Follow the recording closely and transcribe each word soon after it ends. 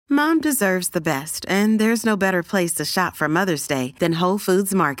Mom deserves the best, and there's no better place to shop for Mother's Day than Whole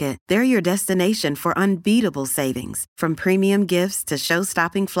Foods Market. They're your destination for unbeatable savings, from premium gifts to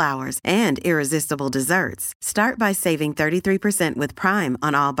show-stopping flowers and irresistible desserts. Start by saving 33% with Prime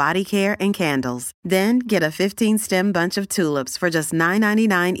on all body care and candles. Then get a 15-stem bunch of tulips for just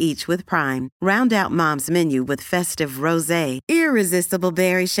 $9.99 each with Prime. Round out Mom's menu with festive rosé, irresistible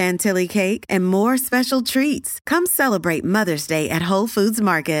berry chantilly cake, and more special treats. Come celebrate Mother's Day at Whole Foods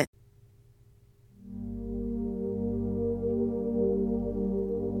Market.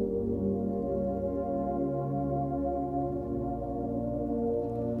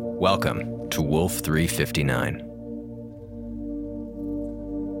 Welcome to Wolf 359.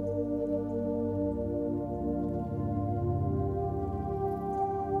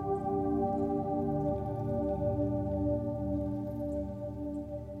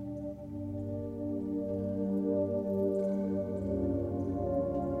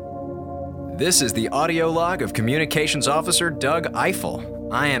 This is the audio log of Communications Officer Doug Eiffel.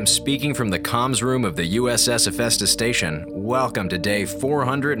 I am speaking from the comms room of the USS Hephaestus Station. Welcome to day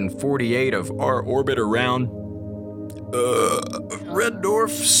 448 of our orbit around Red Dwarf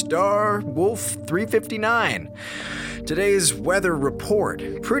Star Wolf 359. Today's weather report,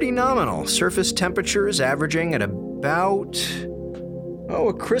 pretty nominal. Surface temperatures averaging at about,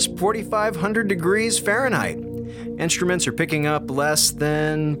 a crisp 4,500 degrees Fahrenheit. Instruments are picking up less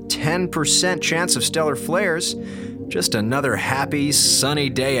than 10% chance of stellar flares. Just another happy, sunny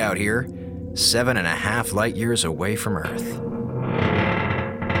day out here, 7.5 light years away from Earth.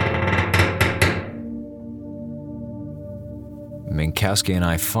 Minkowski and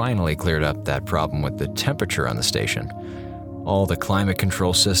I finally cleared up that problem with the temperature on the station. All the climate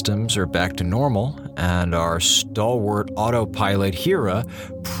control systems are back to normal, and our stalwart autopilot Hera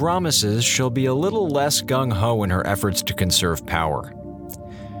promises she'll be a little less gung-ho in her efforts to conserve power.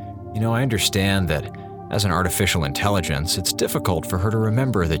 I understand that as an artificial intelligence, it's difficult for her to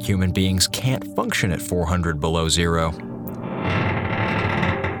remember that human beings can't function at 400 below zero.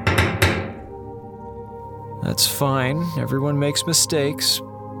 That's fine, everyone makes mistakes.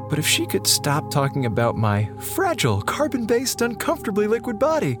 But if she could stop talking about my fragile, carbon-based, uncomfortably liquid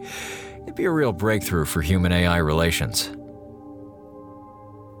body, it'd be a real breakthrough for human-AI relations.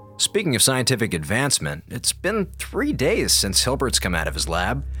 Speaking of scientific advancement, it's been 3 days since Hilbert's come out of his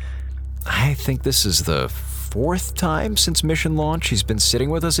lab. I think this is the 4th time since mission launch he's been sitting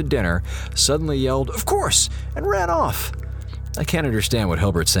with us at dinner, suddenly yelled, "Of course!" and ran off. I can't understand what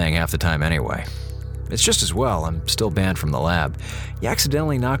Hilbert's saying half the time anyway. It's just as well I'm still banned from the lab. You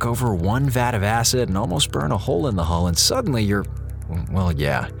accidentally knock over 1 vat of acid and almost burn a hole in the hull, and suddenly you're... Well,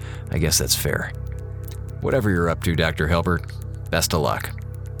 yeah, I guess that's fair. Whatever you're up to, Dr. Hilbert, best of luck.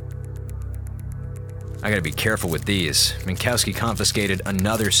 I gotta be careful with these. Minkowski confiscated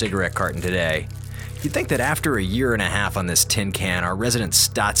another cigarette carton today. You'd think that after 1.5 years on this tin can, our resident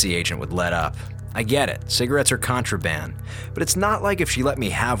Stasi agent would let up. I get it, cigarettes are contraband, but it's not like if she let me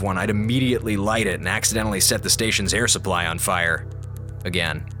have one, I'd immediately light it and accidentally set the station's air supply on fire.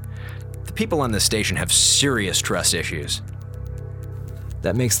 Again, the people on this station have serious trust issues.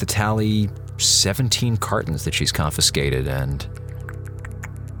 That makes the tally 17 cartons that she's confiscated, and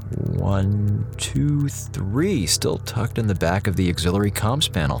 1, 2, 3 still tucked in the back of the auxiliary comms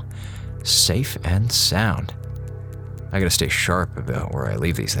panel. Safe and sound. I gotta stay sharp about where I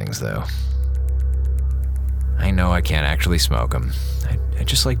leave these things, though. I know I can't actually smoke them. I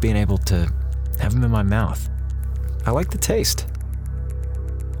just like being able to have them in my mouth. I like the taste.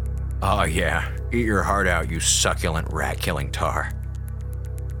 Oh yeah, eat your heart out, you succulent rat-killing tar.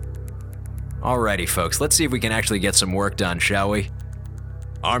 Alrighty folks, let's see if we can actually get some work done, shall we?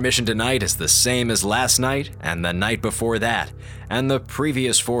 Our mission tonight is the same as last night, and the night before that, and the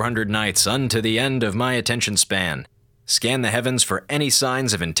previous 400 nights unto the end of my attention span. Scan the heavens for any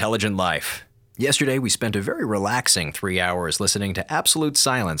signs of intelligent life. Yesterday, we spent a very relaxing 3 hours listening to absolute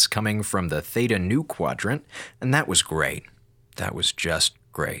silence coming from the Theta Nu quadrant, and that was great. That was just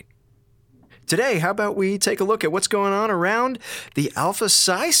great. Today, how about we take a look at what's going on around the Alpha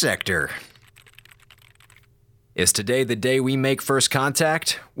Psi sector? Is today the day we make first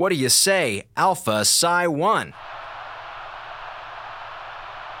contact? What do you say, Alpha Psi 1?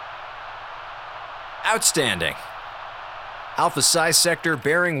 Outstanding. Alpha Psi sector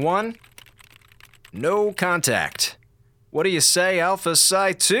bearing 1? No contact. What do you say, Alpha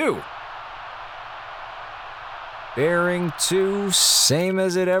Psi 2? Bearing 2, same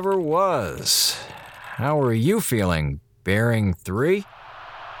as it ever was. How are you feeling, bearing 3?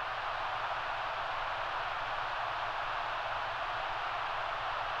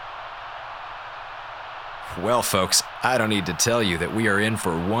 Well, folks, I don't need to tell you that we are in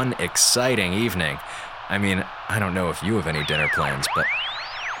for one exciting evening. I mean, I don't know if you have any dinner plans, but...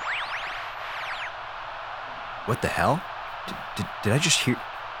 What the hell? Did I just hear...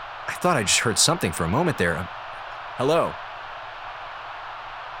 I thought I just heard something for a moment there. Hello?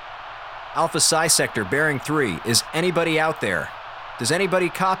 Alpha Psi Sector, bearing 3. Is anybody out there? Does anybody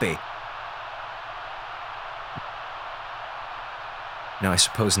copy? No, I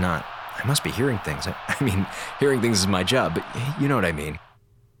suppose not. I must be hearing things. I mean, hearing things is my job, but you know what I mean.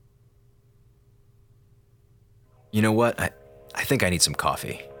 You know what? I think I need some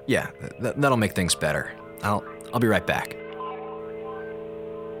coffee. Yeah, that'll make things better. I'll be right back.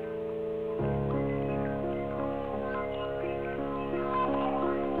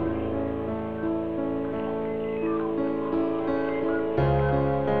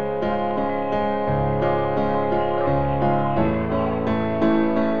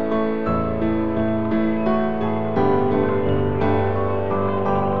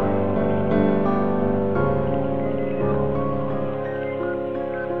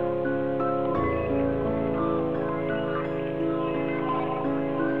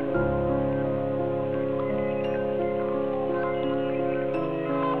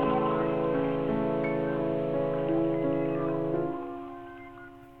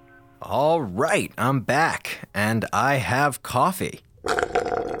 All right, I'm back, and I have coffee.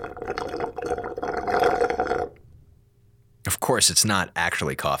 Of course, it's not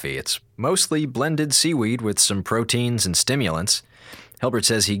actually coffee. It's mostly blended seaweed with some proteins and stimulants. Hilbert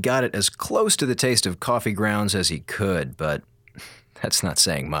says he got it as close to the taste of coffee grounds as he could, but that's not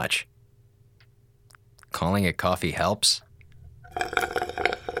saying much. Calling it coffee helps?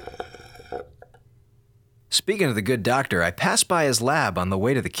 Speaking of the good doctor, I passed by his lab on the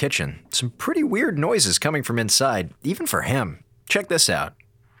way to the kitchen. Some pretty weird noises coming from inside, even for him. Check this out.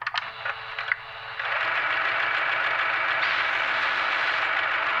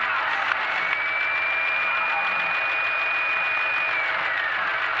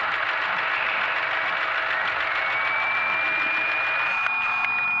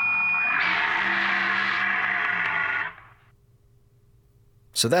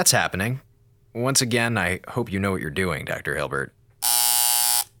 So that's happening. Once again, I hope you know what you're doing, Dr. Hilbert.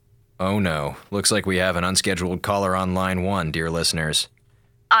 Oh no, looks like we have an unscheduled caller on line 1, dear listeners.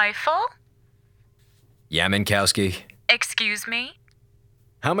 Eiffel? Yeah, Minkowski? Excuse me?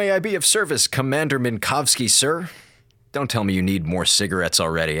 How may I be of service, Commander Minkowski, sir? Don't tell me you need more cigarettes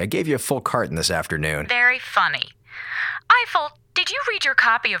already. I gave you a full carton this afternoon. Very funny. Eiffel, did you read your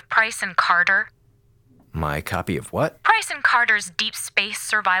copy of Price and Carter? My copy of what? Price and Carter's Deep Space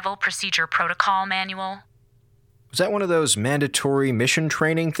Survival Procedure Protocol Manual. Was that one of those mandatory mission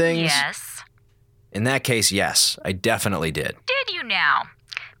training things? Yes. In that case, yes, I definitely did. Did you now?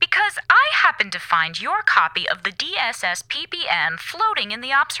 Because I happened to find your copy of the DSS PPN floating in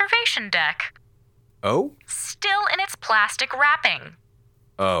the observation deck. Oh? Still in its plastic wrapping.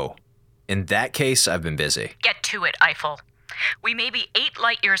 Oh. In that case, I've been busy. Get to it, Eiffel. We may be 8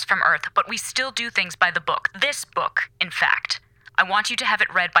 light years from Earth, but we still do things by the book. This book, in fact. I want you to have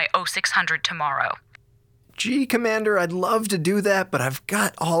it read by 0600 tomorrow. Gee, Commander, I'd love to do that, but I've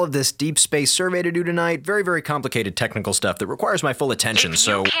got all of this deep space survey to do tonight. Very, very complicated technical stuff that requires my full attention,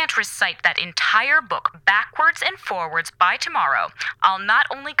 so... If you can't recite that entire book backwards and forwards by tomorrow, I'll not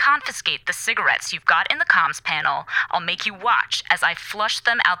only confiscate the cigarettes you've got in the comms panel, I'll make you watch as I flush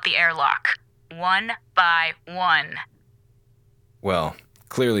them out the airlock. One by one. Well,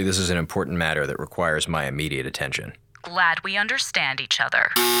 clearly this is an important matter that requires my immediate attention. Glad we understand each other.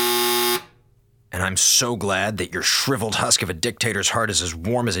 And I'm so glad that your shriveled husk of a dictator's heart is as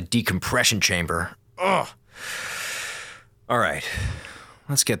warm as a decompression chamber. Ugh. All right,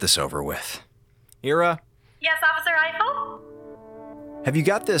 let's get this over with. Ira? Yes, Officer Eiffel? Have you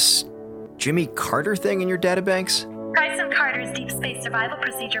got this Jimmy Carter thing in your databanks? Price and Carter's Deep Space Survival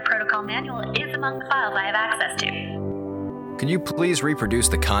Procedure Protocol Manual is among the files I have access to. Can you please reproduce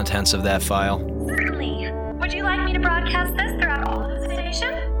the contents of that file? Certainly. Would you like me to broadcast this throughout all of the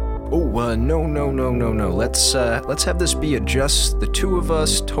station? Oh, no. Let's have this be a just the two of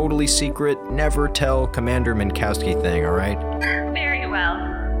us, totally secret, never tell Commander Minkowski thing, all right? Very well.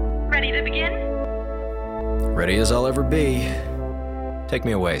 Ready to begin? Ready as I'll ever be. Take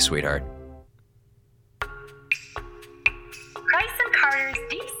me away, sweetheart. Price and Carter's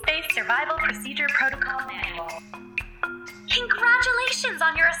Deep Space Survival Procedure Protocol Manual. Congratulations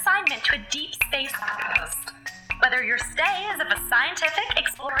on your assignment to a deep space outpost. Whether your stay is of a scientific,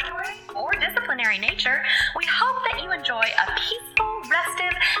 exploratory, or disciplinary nature, we hope that you enjoy a peaceful,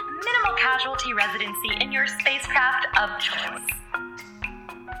 restive, minimal casualty residency in your spacecraft of choice.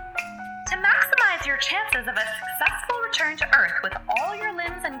 To maximize your chances of a successful return to Earth with all your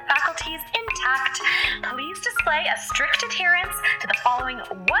limbs and faculties intact, please display a strict adherence to the following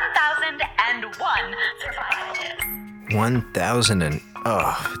 1001 survival tips. 1,000 and...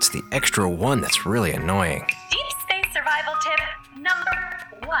 Oh, it's the extra one that's really annoying. Deep space survival tip number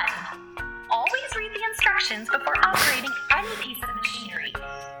 1. Always read the instructions before operating any piece of machinery.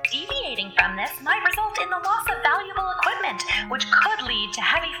 Deviating from this might result in the loss of valuable equipment, which could lead to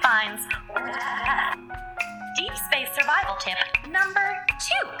heavy fines or death. Deep space survival tip number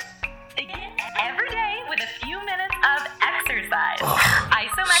 2. Begin every day with a few minutes of exercise.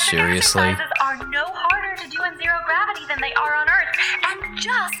 Isometric seriously? exercises are no harder to do in zero gravity than they are on Earth, and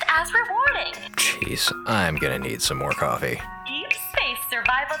just as rewarding. Jeez, I'm gonna need some more coffee. Deep space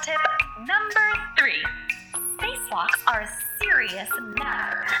survival tip number 3. Spacewalks are a serious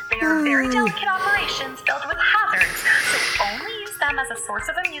matter. They are very delicate operations filled with hazards, so only use them as a source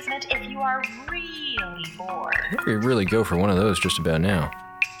of amusement if you are really bored. I could really go for one of those just about now.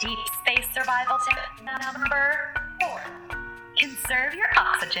 Deep space survival tip number 4. Conserve your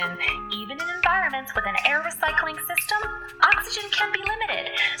oxygen. Even in environments with an air recycling system, oxygen can be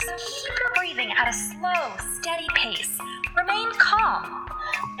limited, so keep your breathing at a slow, steady pace. Remain calm.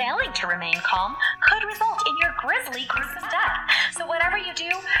 Failing to remain calm could result in your grisly, gruesome death, so whatever you do,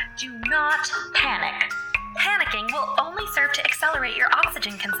 do not panic. Panicking will only serve to accelerate your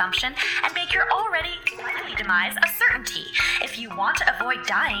oxygen consumption and make your already likely demise a certainty. If you want to avoid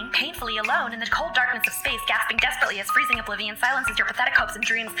dying painfully alone in the cold darkness of space, gasping desperately as freezing oblivion silences your pathetic hopes and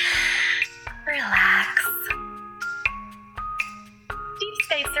dreams, relax. Deep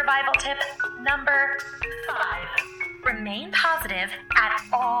space survival tip number 5. Remain positive at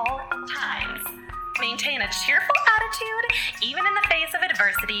all times. Maintain a cheerful attitude, even in the face of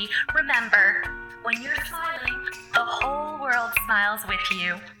adversity. Remember, when you're smiling, the whole world smiles with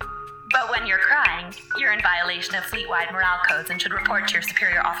you. But when you're crying, you're in violation of fleet-wide morale codes and should report to your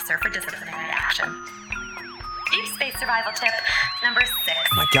superior officer for disciplinary action. Deep space survival tip number 6.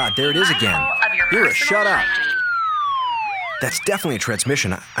 Oh my god, there it is again. Hira, shut up. That's definitely a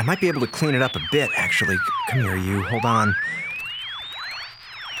transmission. I might be able to clean it up a bit, actually. Come here, you. Hold on.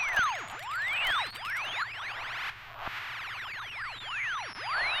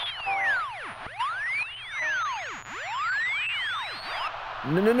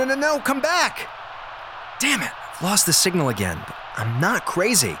 No, come back! Damn it, I've lost the signal again. But I'm not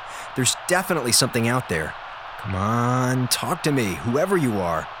crazy. There's definitely something out there. Come on, talk to me, whoever you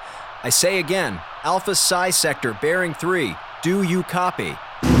are. I say again, Alpha Psi Sector, bearing 3. Do you copy?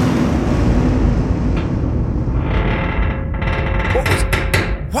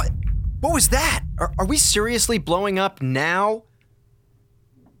 What was that? Are we seriously blowing up now?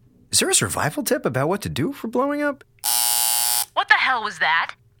 Is there a survival tip about what to do for blowing up? What the hell was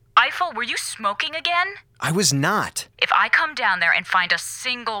that? Eiffel, were you smoking again? I was not. If I come down there and find a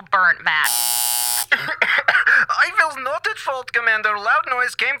single burnt match... Eiffel's not at fault, Commander. Loud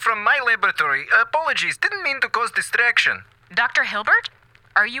noise came from my laboratory. Apologies, didn't mean to cause distraction. Dr. Hilbert?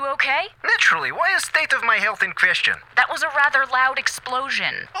 Are you okay? Naturally, why is state of my health in question? That was a rather loud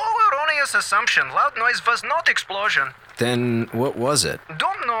explosion. Oh, erroneous assumption. Loud noise was not explosion. Then what was it?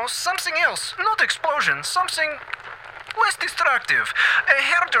 Don't know, something else. Not explosion, something less destructive. A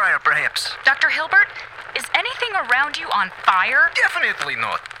hairdryer, perhaps. Dr. Hilbert, is anything around you on fire? Definitely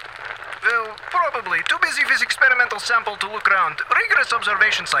not. Well, probably. Too busy with experimental sample to look around. Rigorous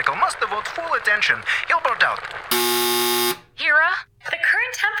observation cycle must devote full attention. Hilbert out. Hira? The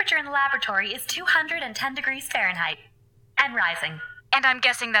current temperature in the laboratory is 210 degrees Fahrenheit and rising. And I'm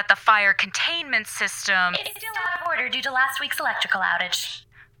guessing that the fire containment system... It's still out of order due to last week's electrical outage.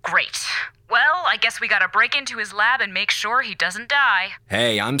 Great. Well, I guess we gotta break into his lab and make sure he doesn't die.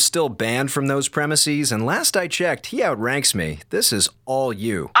 Hey, I'm still banned from those premises, and last I checked, he outranks me. This is all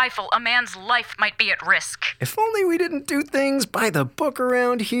you. Eiffel, a man's life might be at risk. If only we didn't do things by the book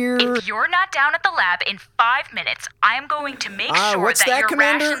around here. If you're not down at the lab in 5 minutes, I am going to make sure what's that your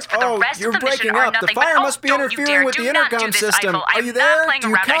Commander? rations for the rest you're of the mission breaking are up. nothing The fire but... must be don't you interfering dare. with Do the not do intercom this, system. Eiffel. Are I'm you not there? playing Do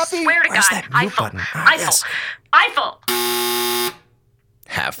you around. copy? I swear to Where's God. that mute Eiffel. button? Eiffel. Yes. Eiffel.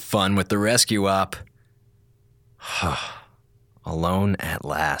 Have fun with the rescue op. Alone at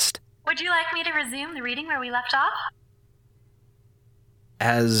last. Would you like me to resume the reading where we left off?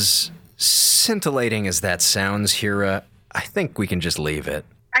 As scintillating as that sounds, Hira, I think we can just leave it.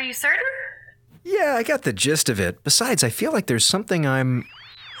 Are you certain? Yeah, I got the gist of it. Besides, I feel like there's something I'm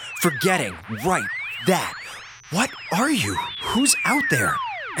forgetting. Right, that. What are you? Who's out there?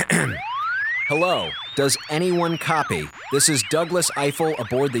 Hello, does anyone copy? This is Douglas Eiffel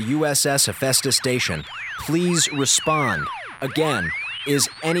aboard the USS Hephaestus Station. Please respond. Again, is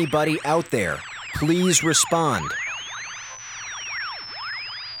anybody out there? Please respond.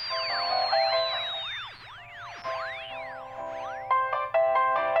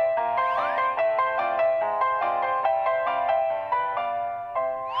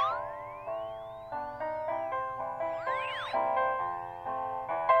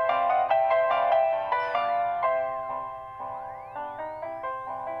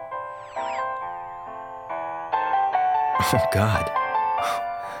 Oh, God.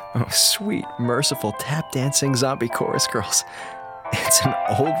 Oh, sweet, merciful tap-dancing zombie chorus girls. It's an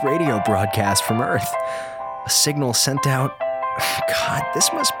old radio broadcast from Earth. A signal sent out... God,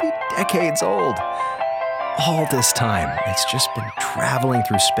 this must be decades old. All this time, it's just been traveling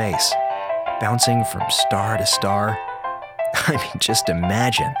through space, bouncing from star to star. I mean, just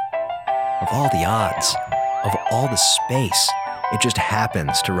imagine. Of all the odds, of all the space, it just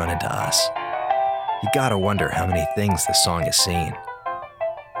happens to run into us. You gotta wonder how many things this song has seen.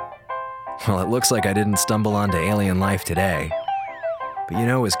 Well, it looks like I didn't stumble onto alien life today. But you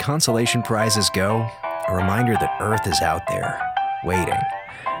know, as consolation prizes go, a reminder that Earth is out there, waiting,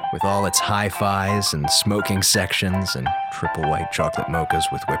 with all its hi-fis and smoking sections and triple white chocolate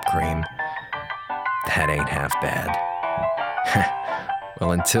mochas with whipped cream. That ain't half bad.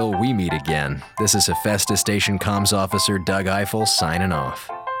 Well, until we meet again, this is Hephaestus Station Comms Officer Doug Eiffel signing off.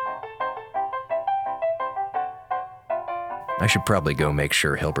 I should probably go make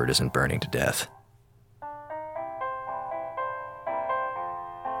sure Hilbert isn't burning to death.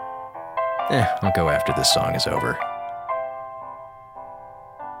 I'll go after this song is over.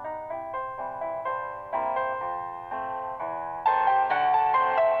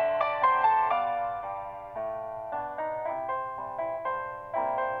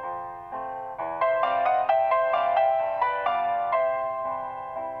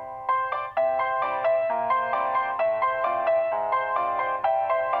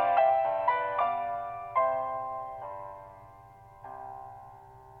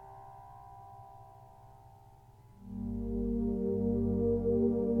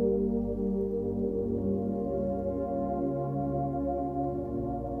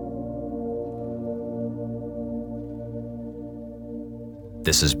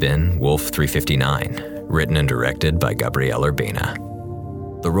 This has been Wolf 359, written and directed by Gabriele Urbina.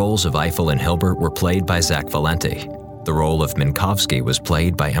 The roles of Eiffel and Hilbert were played by Zach Valenti. The role of Minkowski was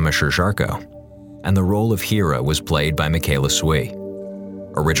played by Emma Sherjarko. And the role of Hira was played by Michaela Sui.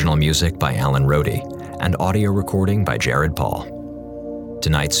 Original music by Alan Rohde, and audio recording by Jared Paul.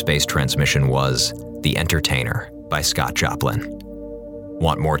 Tonight's space transmission was The Entertainer by Scott Joplin.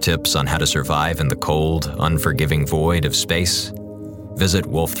 Want more tips on how to survive in the cold, unforgiving void of space? Visit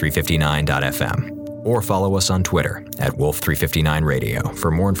wolf359.fm or follow us on Twitter at wolf359radio for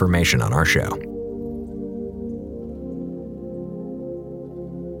more information on our show.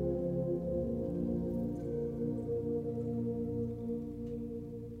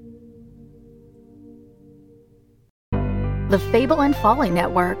 The Fable and Folly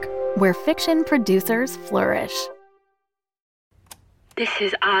Network, where fiction producers flourish. This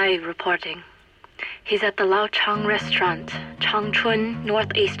is I reporting. He's at the Laochang restaurant, Changchun,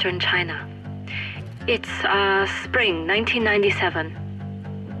 northeastern China. It's spring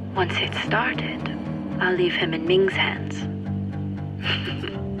 1997. Once it's started, I'll leave him in Ming's hands.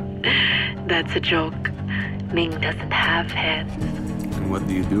 That's a joke. Ming doesn't have hands. And what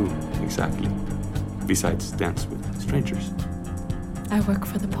do you do, exactly? Besides dance with strangers? I work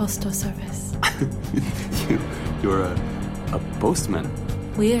for the postal service. You're a postman.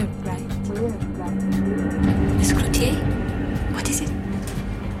 Weird, right? Miss Cloutier, what is it?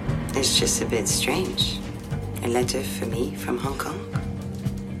 It's just a bit strange. A letter for me from Hong Kong.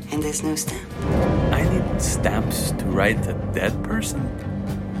 And there's no stamp. I need stamps to write a dead person?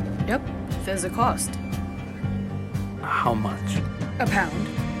 Yep, there's a cost. How much?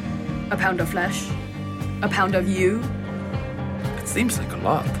 £1. A pound of flesh. A pound of you. It seems like a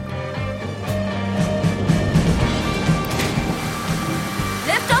lot.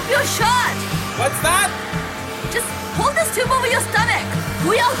 Lift up your shirt! What's that? Just hold this tube over your stomach.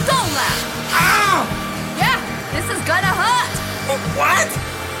 不要动了. Ow! Yeah, this is gonna hurt. What?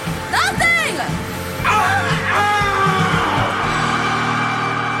 Nothing!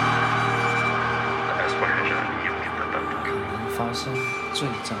 发生最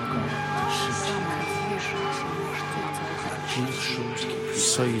糟糕的事情，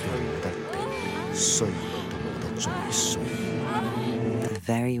衰到冇得頂，衰到冇得再衰。The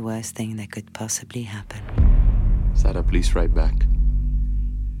very worst thing that could possibly happen. Sarah, please write back.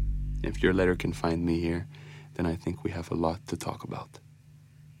 If your letter can find me here, then I think we have a lot to talk about.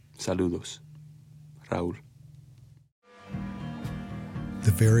 Saludos. Raúl. The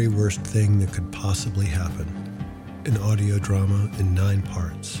Very Worst Thing That Could Possibly Happen, an audio drama in 9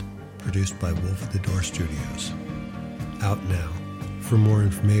 parts, produced by Wolf at the Door Studios. Out now. For more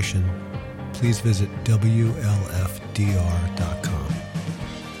information, please visit WLFDR.com.